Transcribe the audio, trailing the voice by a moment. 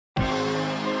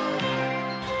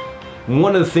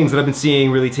One of the things that I've been seeing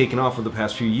really taken off over the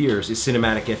past few years is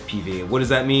cinematic FPV. What does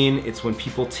that mean? It's when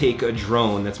people take a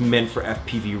drone that's meant for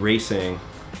FPV racing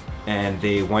and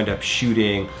they wind up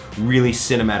shooting really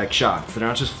cinematic shots. They're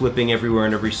not just flipping everywhere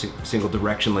in every single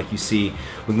direction like you see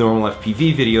with normal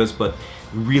FPV videos, but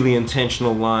really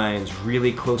intentional lines,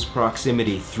 really close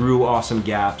proximity through awesome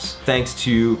gaps. Thanks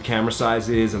to camera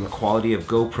sizes and the quality of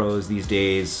GoPros these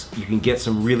days, you can get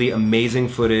some really amazing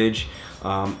footage.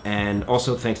 And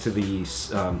also thanks to the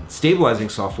stabilizing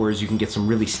softwares, you can get some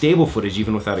really stable footage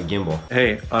even without a gimbal.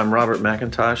 Hey, I'm Robert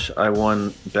Mcintosh. I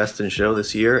won Best in Show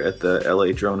this year at the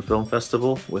LA Drone Film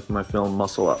Festival with my film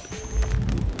Muscle Up.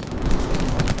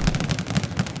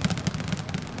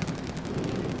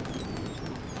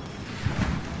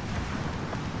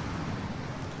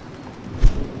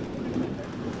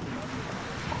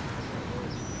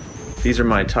 These are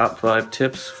my top 5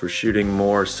 tips for shooting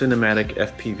more cinematic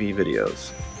FPV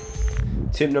videos.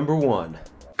 Tip number 1.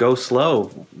 Go slow.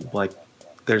 Like,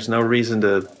 there's no reason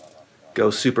to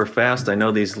go super fast. I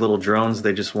know these little drones,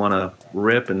 they just want to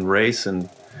rip and race and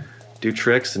do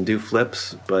tricks and do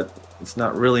flips, but it's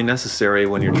not really necessary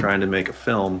when you're trying to make a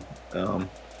film.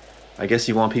 I guess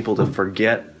you want people to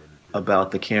forget about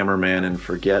the cameraman and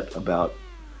forget about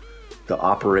the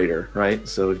operator, right?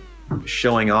 So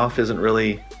showing off isn't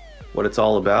really what it's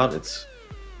all about. It's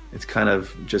kind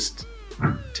of just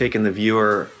taking the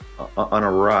viewer on a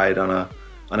ride, on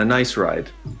a nice ride,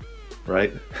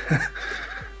 right?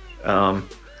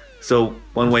 So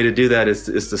one way to do that is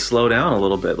to slow down a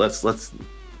little bit. Let's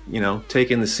take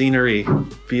in the scenery,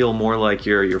 feel more like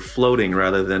you're floating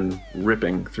rather than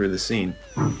ripping through the scene.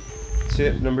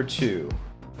 Tip number 2.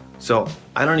 So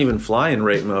I don't even fly in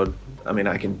rate mode. I mean,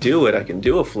 I can do it. I can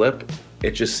do a flip.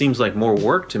 It just seems like more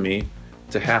work to me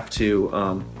to have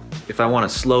to, if I want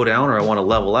to slow down or I want to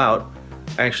level out,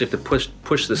 I actually have to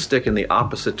push the stick in the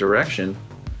opposite direction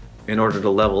in order to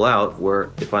level out, where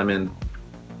if I'm in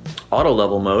auto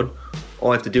level mode,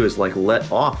 all I have to do is like let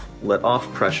off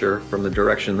pressure from the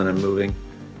direction that I'm moving,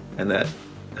 and that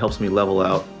helps me level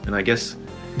out. And I guess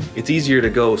it's easier to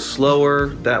go slower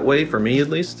that way, for me at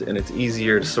least, and it's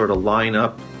easier to sort of line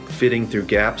up fitting through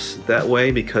gaps that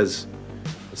way because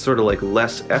it's sort of like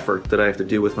less effort that I have to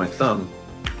do with my thumb.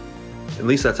 At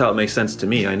least that's how it makes sense to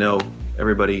me. I know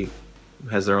everybody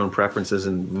has their own preferences,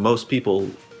 and most people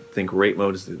think rate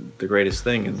mode is the greatest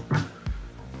thing, and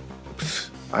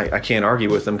I can't argue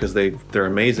with them because they're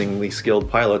amazingly skilled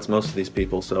pilots, most of these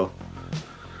people. So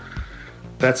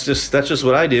that's just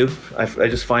what I do. I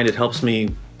just find it helps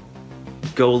me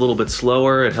go a little bit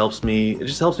slower. It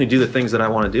just helps me do the things that I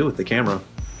want to do with the camera.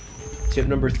 Tip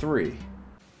number 3.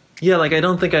 Yeah, like I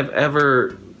don't think I've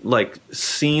ever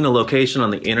seen a location on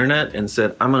the internet and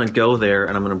said, I'm gonna go there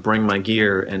and I'm gonna bring my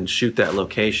gear and shoot that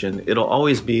location. It'll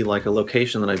always be like a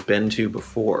location that I've been to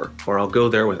before, or I'll go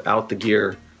there without the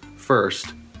gear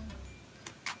first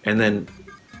and then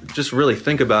just really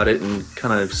think about it and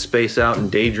kind of space out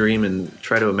and daydream and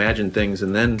try to imagine things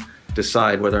and then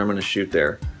decide whether I'm gonna shoot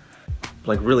there.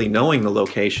 Like really knowing the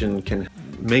location can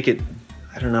make it,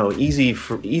 I don't know, easy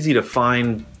to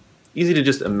find, easy to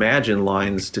just imagine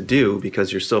lines to do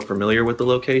because you're so familiar with the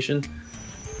location.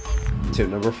 Tip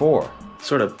number 4.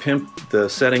 Sort of pimp the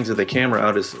settings of the camera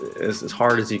out as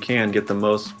hard as you can, get the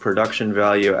most production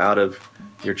value out of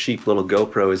your cheap little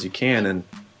GoPro as you can, and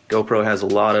GoPro has a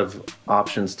lot of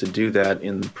options to do that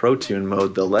in Pro Tune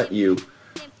mode. They'll let you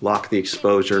lock the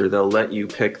exposure, they'll let you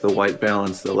pick the white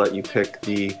balance, they'll let you pick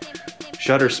the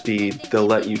shutter speed, they'll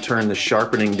let you turn the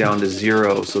sharpening down to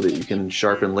 0 so that you can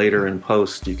sharpen later in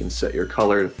post. You can set your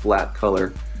color to flat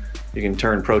color. You can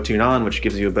turn Pro Tune on, which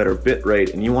gives you a better bit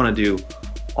rate, and you want to do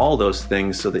all those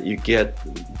things so that you get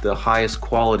the highest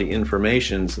quality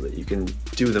information so that you can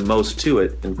do the most to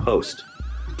it in post.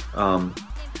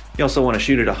 You also want to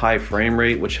shoot at a high frame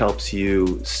rate, which helps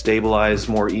you stabilize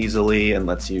more easily and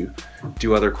lets you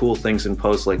do other cool things in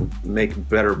post, like make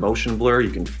better motion blur.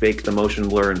 You can fake the motion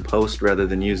blur in post rather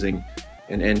than using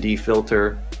an ND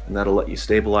filter, and that'll let you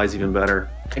stabilize even better.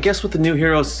 I guess with the new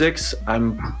Hero 6,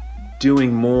 I'm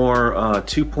doing more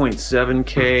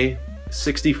 2.7K,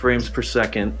 60 frames per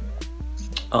second,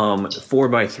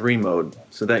 4x3 mode.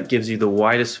 So that gives you the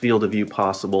widest field of view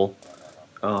possible.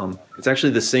 It's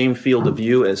actually the same field of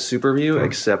view as Super View,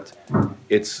 except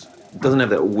it doesn't have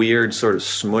that weird sort of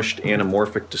smushed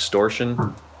anamorphic distortion.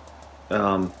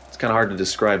 It's kind of hard to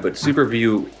describe, but Super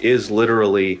View is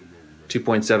literally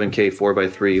 2.7K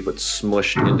 4x3, but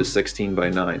smushed into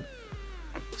 16:9.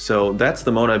 So that's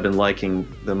the mode I've been liking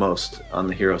the most on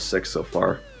the Hero 6 so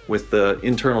far, with the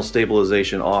internal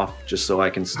stabilization off, just so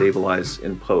I can stabilize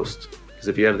in post. because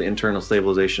if you have the internal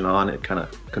stabilization on, it kind of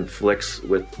conflicts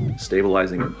with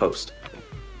stabilizing in post.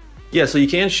 Yeah, so you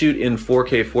can shoot in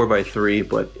 4K 4:3,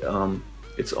 but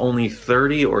it's only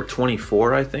 30 or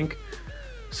 24, I think.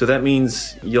 So that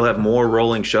means you'll have more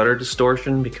rolling shutter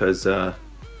distortion because the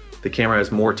camera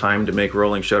has more time to make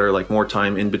rolling shutter, like more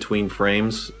time in between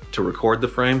frames to record the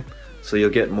frame. So you'll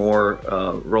get more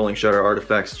rolling shutter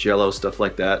artifacts, jello, stuff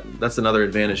like that. That's another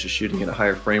advantage of shooting at a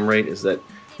higher frame rate, is that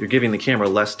you're giving the camera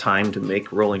less time to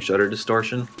make rolling shutter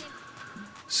distortion.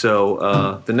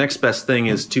 So the next best thing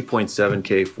is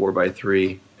 2.7K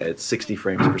 4:3 at 60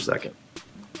 frames per second.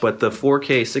 But the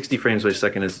 4K 60 frames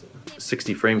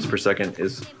per second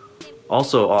is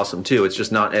also awesome too. It's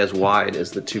just not as wide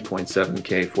as the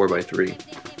 2.7K 4:3.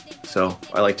 So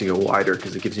I like to go wider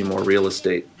because it gives you more real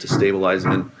estate to stabilize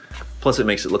in. Plus it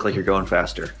makes it look like you're going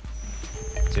faster.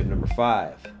 Tip number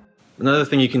 5. Another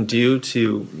thing you can do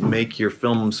to make your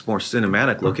films more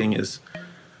cinematic looking is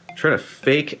try to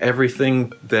fake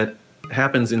everything that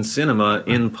happens in cinema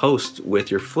in post with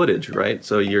your footage, right?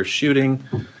 So you're shooting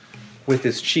with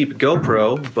this cheap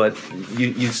GoPro, but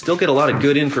you still get a lot of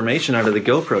good information out of the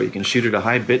GoPro. You can shoot at a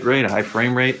high bit rate, a high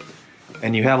frame rate,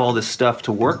 and you have all this stuff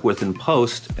to work with in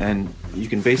post, and you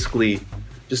can basically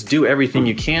just do everything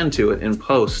you can to it in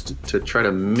post to try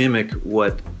to mimic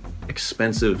what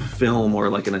expensive film or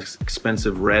like an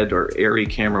expensive RED or ARRI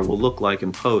camera will look like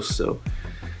in post. So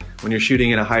when you're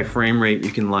shooting at a high frame rate,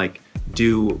 you can like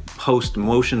do post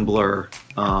motion blur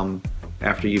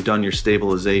after you've done your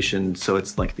stabilization, so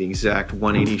it's like the exact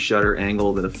 180 shutter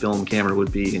angle that a film camera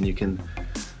would be. And you can,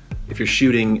 if you're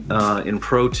shooting in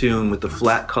Pro Tune with the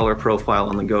flat color profile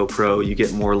on the GoPro, you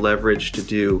get more leverage to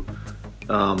do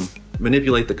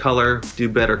manipulate the color, do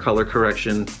better color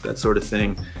correction, that sort of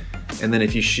thing. And then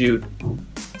if you shoot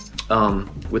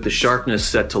with the sharpness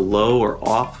set to low or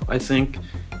off, I think,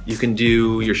 you can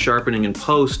do your sharpening in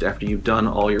post after you've done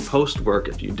all your post work,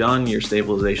 after you've done your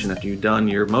stabilization, after you've done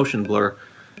your motion blur.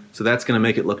 So that's going to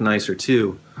make it look nicer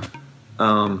too.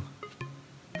 And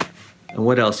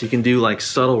what else? You can do like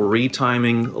subtle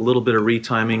retiming, a little bit of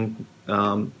retiming.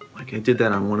 Like I did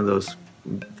that on one of those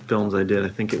films I did. I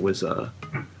think it was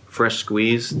Fresh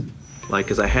Squeezed. Like,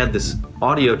 cause I had this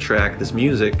audio track, this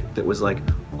music that was like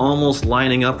almost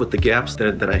lining up with the gaps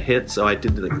that I hit. So I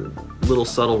did like a little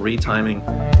subtle retiming.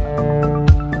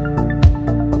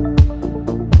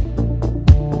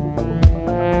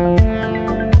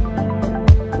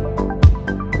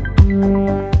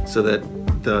 So that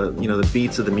the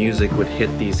beats of the music would hit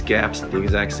these gaps at the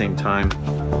exact same time.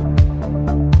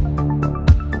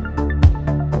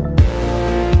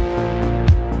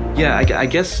 Yeah, I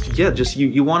guess, yeah, just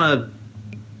you want to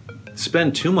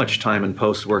spend too much time in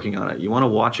post working on it. You want to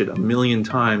watch it a million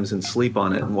times and sleep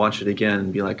on it and watch it again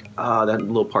and be like, ah, that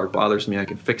little part bothers me, I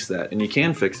can fix that. And you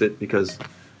can fix it because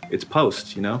it's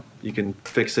post, you know? You can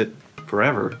fix it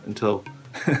forever until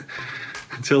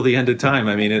until the end of time.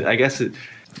 I mean, I guess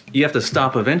you have to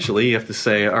stop eventually. You have to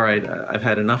say, all right, I've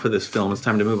had enough of this film. It's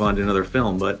time to move on to another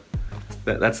film. But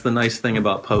that's the nice thing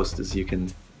about post, is you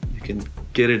can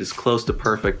get it as close to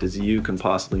perfect as you can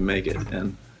possibly make it.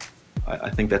 And I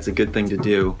think that's a good thing to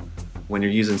do when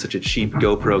you're using such a cheap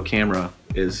GoPro camera,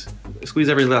 is squeeze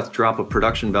every last drop of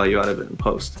production value out of it in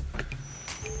post.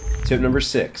 Tip number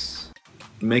 6.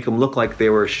 Make them look like they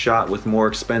were shot with more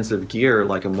expensive gear,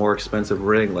 like a more expensive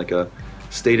rig, like a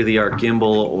state-of-the-art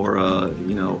gimbal or a,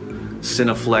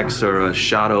 Cineflex or a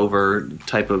shot over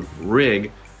type of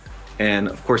rig. And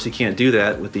of course you can't do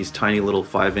that with these tiny little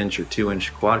 5-inch or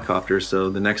 2-inch quadcopters, so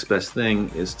the next best thing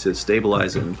is to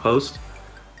stabilize it in post.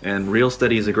 And Real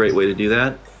Steady is a great way to do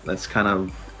that. That's kind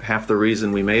of half the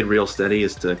reason we made Real Steady,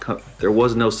 is there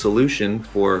was no solution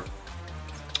for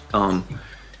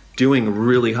doing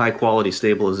really high quality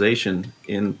stabilization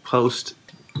in post,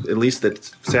 at least that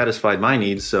satisfied my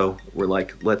needs. So we're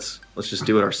like, let's just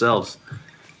do it ourselves.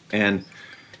 And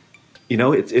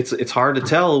it's hard to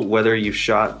tell whether you've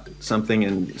shot something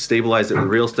and stabilized it with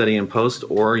Real Steady in post,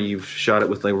 or you've shot it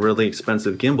with a really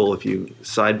expensive gimbal if you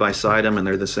side by side them and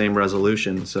they're the same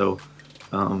resolution. So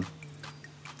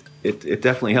it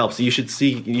definitely helps. You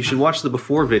should watch the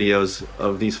before videos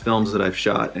of these films that I've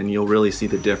shot, and you'll really see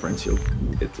the difference.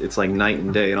 It's like night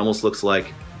and day. It almost looks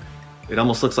like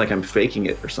I'm faking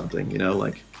it or something.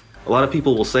 Like a lot of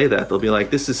people will say that. They'll be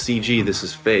like, this is CG, this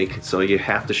is fake. So you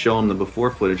have to show them the before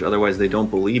footage, otherwise they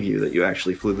don't believe you that you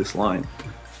actually flew this line.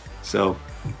 So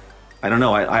I don't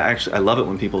know. I love it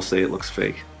when people say it looks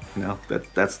fake.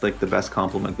 That's like the best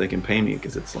compliment they can pay me,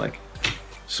 because it's like,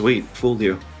 sweet, fooled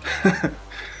you.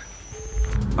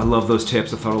 I love those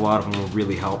tips. I thought a lot of them were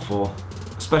really helpful,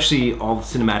 especially all the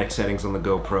cinematic settings on the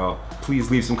GoPro. Please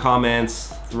leave some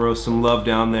comments, throw some love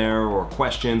down there, or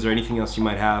questions, or anything else you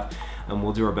might have, and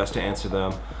we'll do our best to answer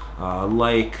them.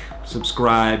 Like,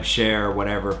 subscribe, share,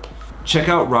 whatever. Check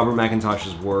out Robert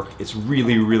Mcintosh's work. It's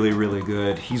really, really, really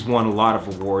good. He's won a lot of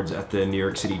awards at the New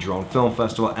York City Drone Film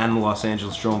Festival and the Los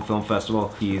Angeles Drone Film Festival.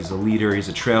 He's a leader, he's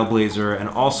a trailblazer, and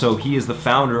also he is the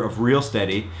founder of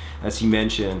RealSteady, as he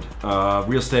mentioned.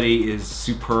 RealSteady is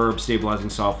superb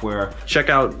stabilizing software. Check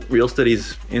out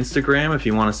RealSteady's Instagram if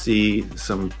you want to see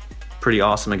some pretty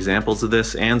awesome examples of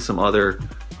this and some other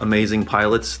amazing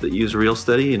pilots that use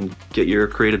RealSteady, and get your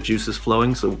creative juices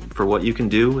flowing so for what you can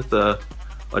do with a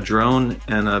drone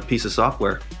and a piece of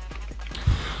software.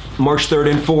 March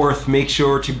 3rd and 4th, make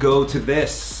sure to go to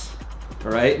this.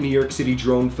 All right, New York City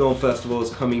Drone Film Festival is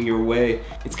coming your way.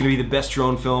 It's gonna be the best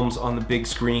drone films on the big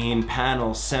screen,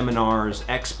 panels, seminars,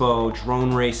 expo,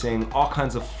 drone racing, all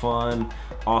kinds of fun,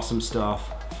 awesome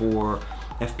stuff for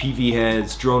FPV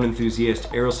heads, drone enthusiasts,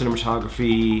 aerial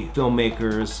cinematography,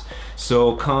 filmmakers.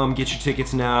 So come get your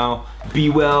tickets now. Be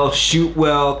well, shoot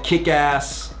well, kick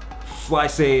ass, fly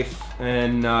safe,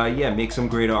 and yeah, make some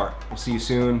great art. We'll see you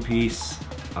soon. Peace.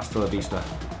 Hasta la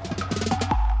vista.